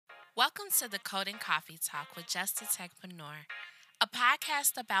Welcome to the Code and Coffee Talk with Just a Techpreneur, a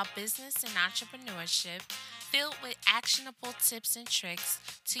podcast about business and entrepreneurship filled with actionable tips and tricks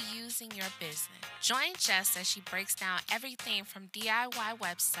to use in your business. Join Jess as she breaks down everything from DIY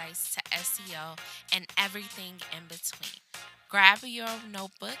websites to SEO and everything in between. Grab your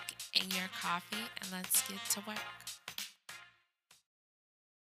notebook and your coffee and let's get to work.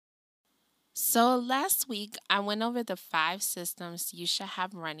 So, last week I went over the 5 systems you should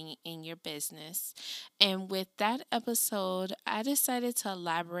have running in your business. And with that episode, I decided to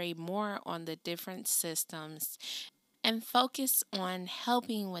elaborate more on the different systems and focus on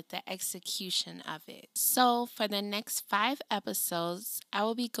helping with the execution of it. So, for the next 5 episodes, I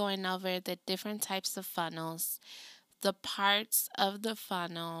will be going over the different types of funnels, the parts of the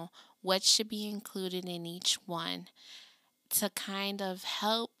funnel, what should be included in each one to kind of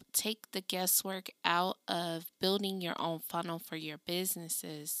help take the guesswork out of building your own funnel for your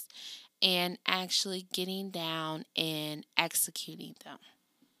businesses and actually getting down and executing them.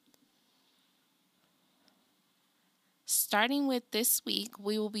 Starting with this week,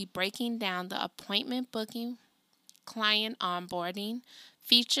 we will be breaking down the appointment booking, client onboarding,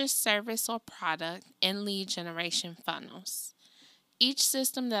 feature, service, or product, and lead generation funnels. Each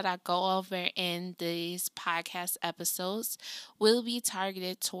system that I go over in these podcast episodes will be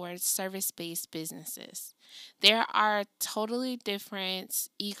targeted towards service based businesses. There are totally different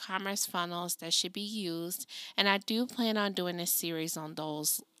e commerce funnels that should be used, and I do plan on doing a series on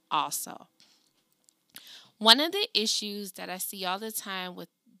those also. One of the issues that I see all the time with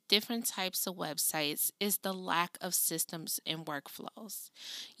different types of websites is the lack of systems and workflows.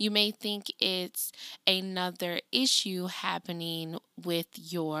 You may think it's another issue happening with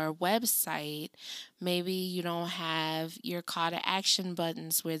your website. Maybe you don't have your call to action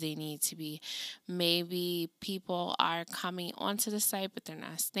buttons where they need to be. Maybe people are coming onto the site but they're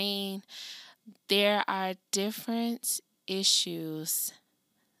not staying. There are different issues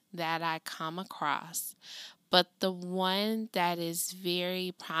that I come across. But the one that is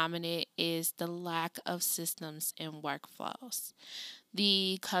very prominent is the lack of systems and workflows.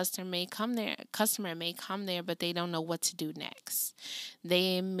 The customer may come there, but they don't know what to do next.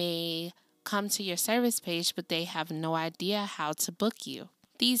 They may come to your service page, but they have no idea how to book you.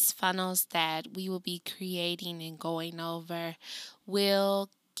 These funnels that we will be creating and going over will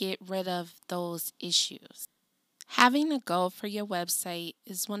get rid of those issues. Having a goal for your website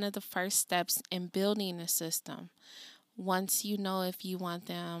is one of the first steps in building a system. Once you know if you want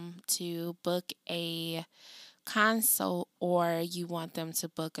them to book a consult or you want them to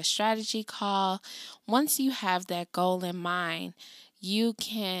book a strategy call, once you have that goal in mind, you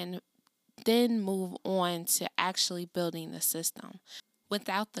can then move on to actually building the system.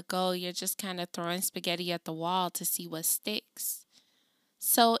 Without the goal, you're just kind of throwing spaghetti at the wall to see what sticks.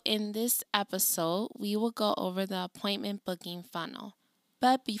 So, in this episode, we will go over the appointment booking funnel.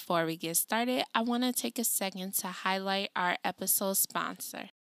 But before we get started, I want to take a second to highlight our episode sponsor.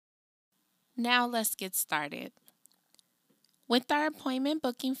 Now, let's get started. With our appointment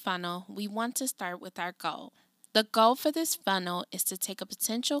booking funnel, we want to start with our goal. The goal for this funnel is to take a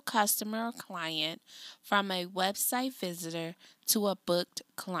potential customer or client from a website visitor to a booked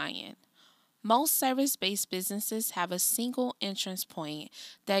client. Most service based businesses have a single entrance point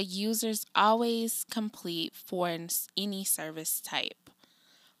that users always complete for any service type.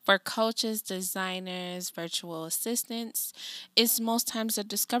 For coaches, designers, virtual assistants, it's most times a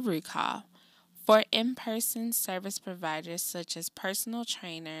discovery call. For in person service providers such as personal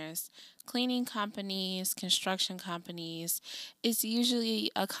trainers, cleaning companies, construction companies, it's usually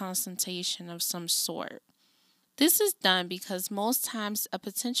a consultation of some sort. This is done because most times a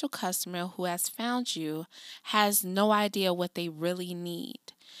potential customer who has found you has no idea what they really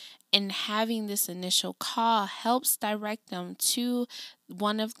need. And having this initial call helps direct them to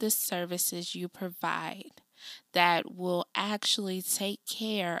one of the services you provide that will actually take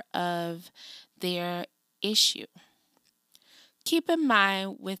care of their issue. Keep in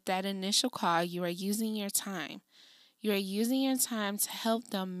mind with that initial call, you are using your time. You are using your time to help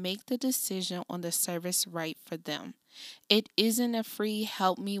them make the decision on the service right for them. It isn't a free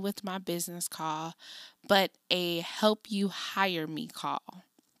help me with my business call, but a help you hire me call.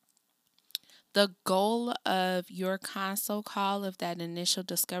 The goal of your console call, of that initial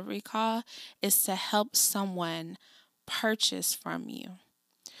discovery call, is to help someone purchase from you.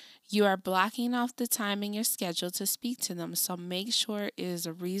 You are blocking off the time in your schedule to speak to them, so make sure it is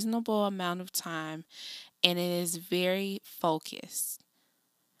a reasonable amount of time and it is very focused.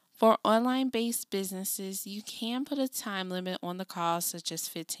 For online based businesses, you can put a time limit on the call, such as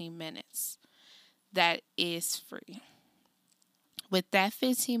 15 minutes. That is free. With that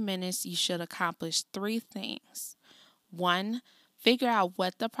 15 minutes, you should accomplish three things. One, figure out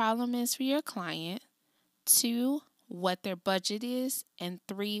what the problem is for your client. Two, what their budget is. And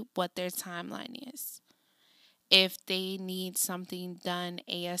three, what their timeline is. If they need something done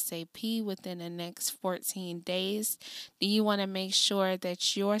ASAP within the next 14 days, then you want to make sure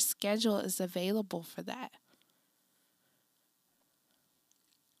that your schedule is available for that.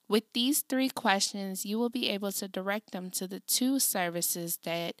 With these three questions, you will be able to direct them to the two services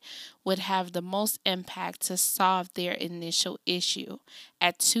that would have the most impact to solve their initial issue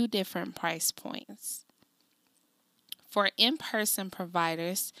at two different price points. For in-person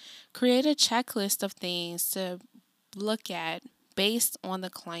providers, create a checklist of things to look at based on the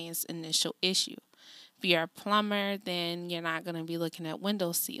client's initial issue. If you're a plumber, then you're not going to be looking at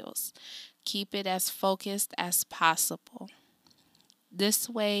window seals. Keep it as focused as possible. This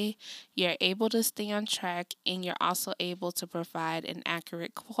way, you're able to stay on track and you're also able to provide an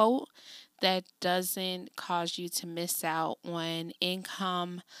accurate quote that doesn't cause you to miss out on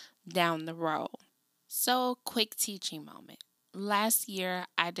income down the road. So, quick teaching moment. Last year,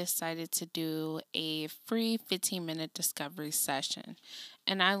 I decided to do a free 15-minute discovery session,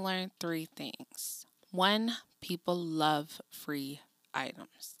 and I learned three things. One, people love free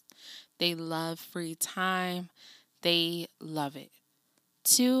items. They love free time. They love it.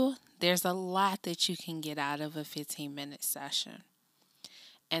 Two, there's a lot that you can get out of a 15-minute session.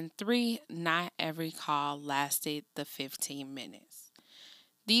 And three, not every call lasted the 15 minutes.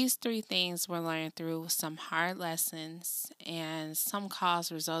 These three things were learned through some hard lessons, and some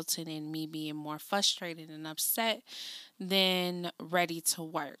calls resulted in me being more frustrated and upset than ready to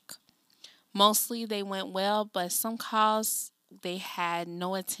work. Mostly they went well, but some calls, they had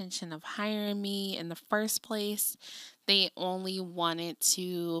no intention of hiring me in the first place. They only wanted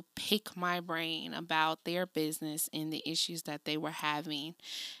to pick my brain about their business and the issues that they were having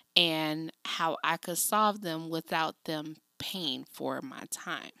and how I could solve them without them paying for my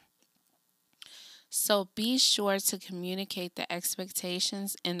time. So be sure to communicate the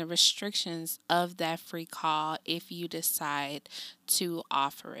expectations and the restrictions of that free call if you decide to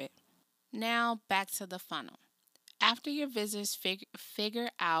offer it. Now back to the funnel. After your visitors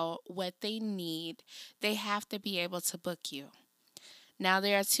figure out what they need, they have to be able to book you. Now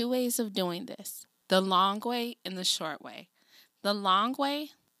there are two ways of doing this: the long way and the short way. The long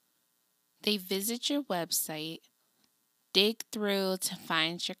way, they visit your website, dig through to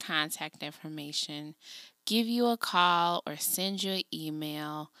find your contact information, give you a call or send you an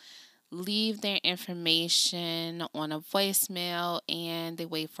email, leave their information on a voicemail, and they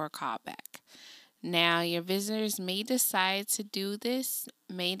wait for a call back. Now, your visitors may decide to do this,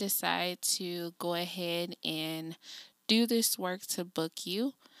 may decide to go ahead and do this work to book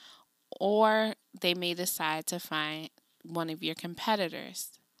you, or they may decide to find one of your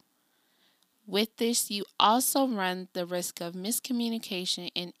competitors. With this, you also run the risk of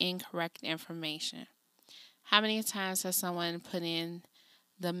miscommunication and incorrect information. How many times has someone put in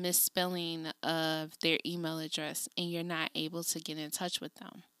the misspelling of their email address and you're not able to get in touch with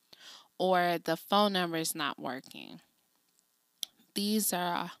them? Or the phone number is not working? This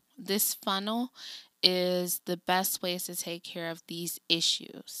funnel is the best ways to take care of these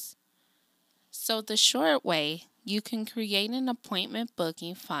issues. So the short way, you can create an appointment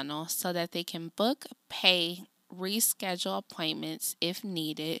booking funnel so that they can book, pay, reschedule appointments if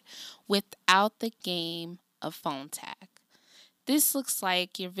needed without the game of phone tag. This looks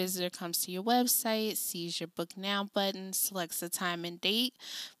like your visitor comes to your website, sees your book now button, selects a time and date,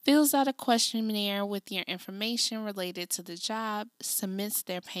 fills out a questionnaire with your information related to the job, submits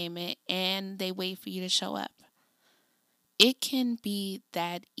their payment, and they wait for you to show up. It can be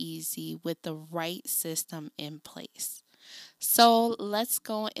that easy with the right system in place. So let's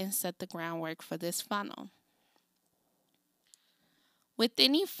go and set the groundwork for this funnel. With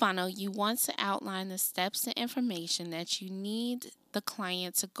any funnel, you want to outline the steps and information that you need the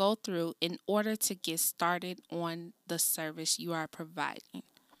client to go through in order to get started on the service you are providing.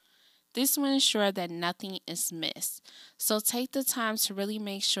 This will ensure that nothing is missed. So take the time to really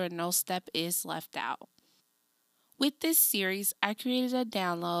make sure no step is left out. With this series, I created a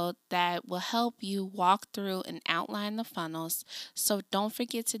download that will help you walk through and outline the funnels, so don't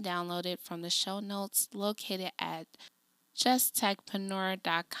forget to download it from the show notes located at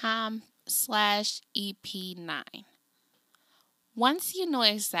justtechpreneur.com/EP9. Once you know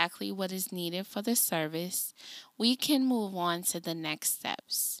exactly what is needed for the service, we can move on to the next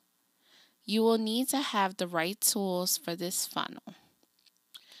steps. You will need to have the right tools for this funnel.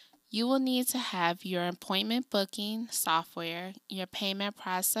 You will need to have your appointment booking software, your payment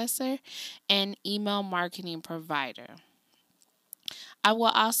processor, and email marketing provider. I will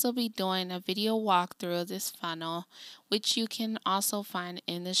also be doing a video walkthrough of this funnel, which you can also find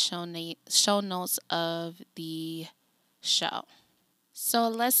in the show notes of the show. So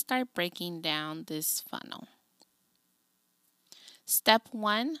let's start breaking down this funnel. Step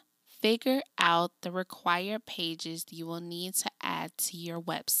 1, figure out the required pages you will need to add to your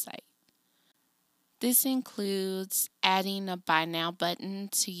website. This includes adding a Buy Now button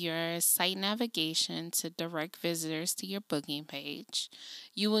to your site navigation to direct visitors to your booking page.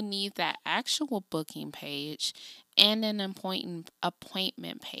 You will need that actual booking page and an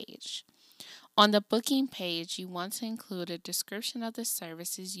appointment page. On the booking page, you want to include a description of the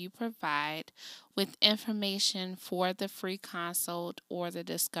services you provide with information for the free consult or the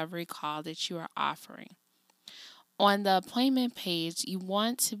discovery call that you are offering. On the appointment page, you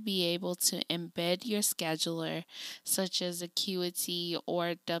want to be able to embed your scheduler, such as Acuity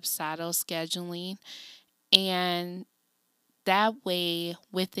or Dubsado scheduling, and that way,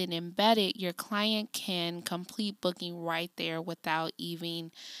 with it embedded, your client can complete booking right there without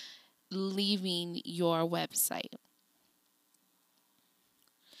even leaving your website.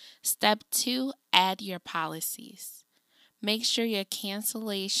 Step 2, add your policies. Make sure your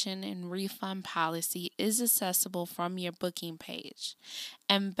cancellation and refund policy is accessible from your booking page.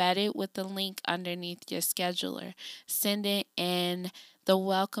 Embed it with the link underneath your scheduler. Send it in the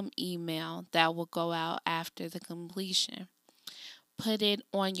welcome email that will go out after the completion. Put it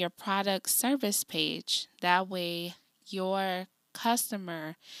on your product service page. That way, your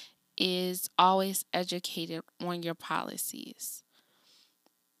customer is always educated on your policies.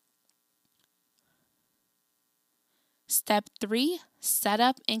 Step 3, set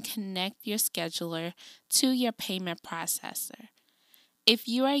up and connect your scheduler to your payment processor. If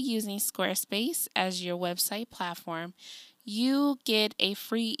you are using Squarespace as your website platform, you get a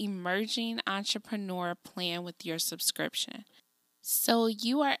free emerging entrepreneur plan with your subscription. So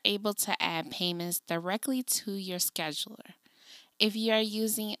you are able to add payments directly to your scheduler. If you are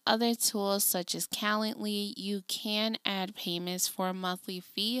using other tools such as Calendly, you can add payments for a monthly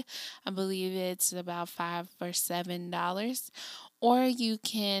fee. I believe it's about $5 or $7. Or you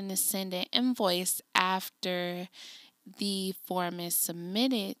can send an invoice after the form is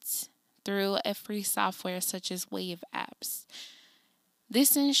submitted through a free software such as Wave Apps.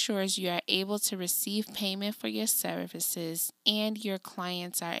 This ensures you are able to receive payment for your services and your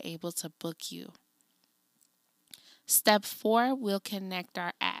clients are able to book you. Step 4, we'll connect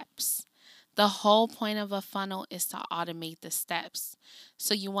our apps. The whole point of a funnel is to automate the steps.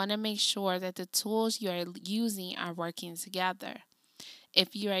 So you want to make sure that the tools you are using are working together.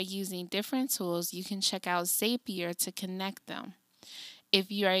 If you are using different tools, you can check out Zapier to connect them.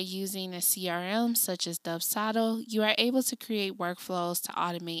 If you are using a CRM such as Dubsado, you are able to create workflows to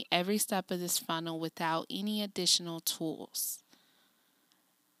automate every step of this funnel without any additional tools.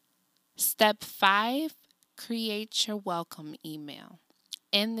 Step 5, create your welcome email.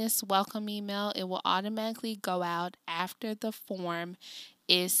 In this welcome email, it will automatically go out after the form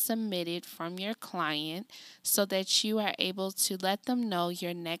is submitted from your client so that you are able to let them know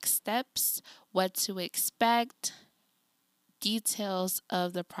your next steps, what to expect, details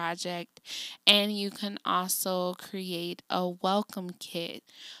of the project, and you can also create a welcome kit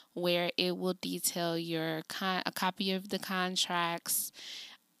where it will detail a copy of the contracts,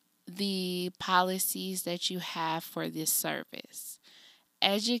 the policies that you have for this service.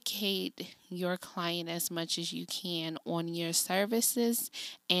 Educate your client as much as you can on your services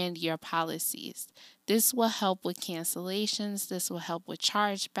and your policies. This will help with cancellations, this will help with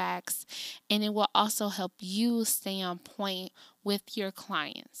chargebacks, and it will also help you stay on point with your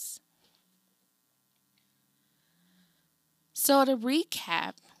clients. So to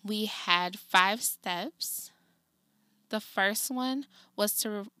recap, we had 5 steps. The first one was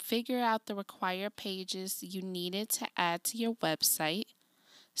to figure out the required pages you needed to add to your website.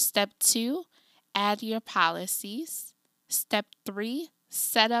 Step 2, add your policies. Step 3,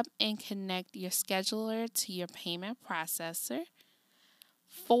 set up and connect your scheduler to your payment processor.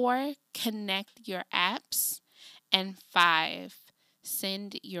 4, connect your apps. And 5,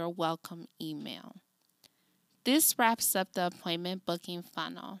 send your welcome email. This wraps up the appointment booking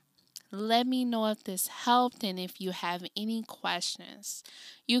funnel. Let me know if this helped and if you have any questions.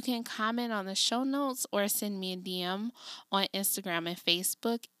 You can comment on the show notes or send me a DM on Instagram and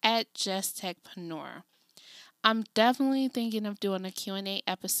Facebook at JustTechPreneur. I'm definitely thinking of doing a Q&A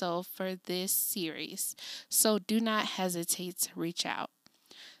episode for this series, so do not hesitate to reach out.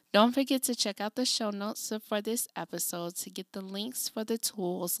 Don't forget to check out the show notes for this episode to get the links for the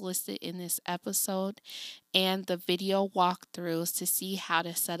tools listed in this episode and the video walkthroughs to see how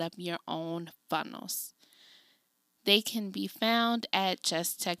to set up your own funnels. They can be found at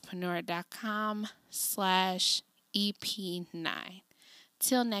justtechpreneur.com/EP9.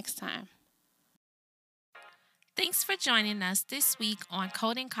 Till next time. Thanks for joining us this week on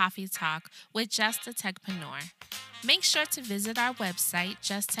Coding Coffee Talk with Just a Techpreneur. Make sure to visit our website,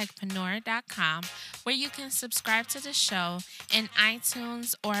 justtechpreneur.com, where you can subscribe to the show in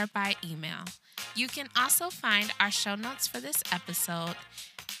iTunes or by email. You can also find our show notes for this episode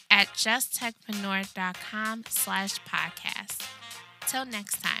at justtechpreneur.com/podcast. Till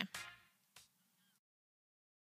next time.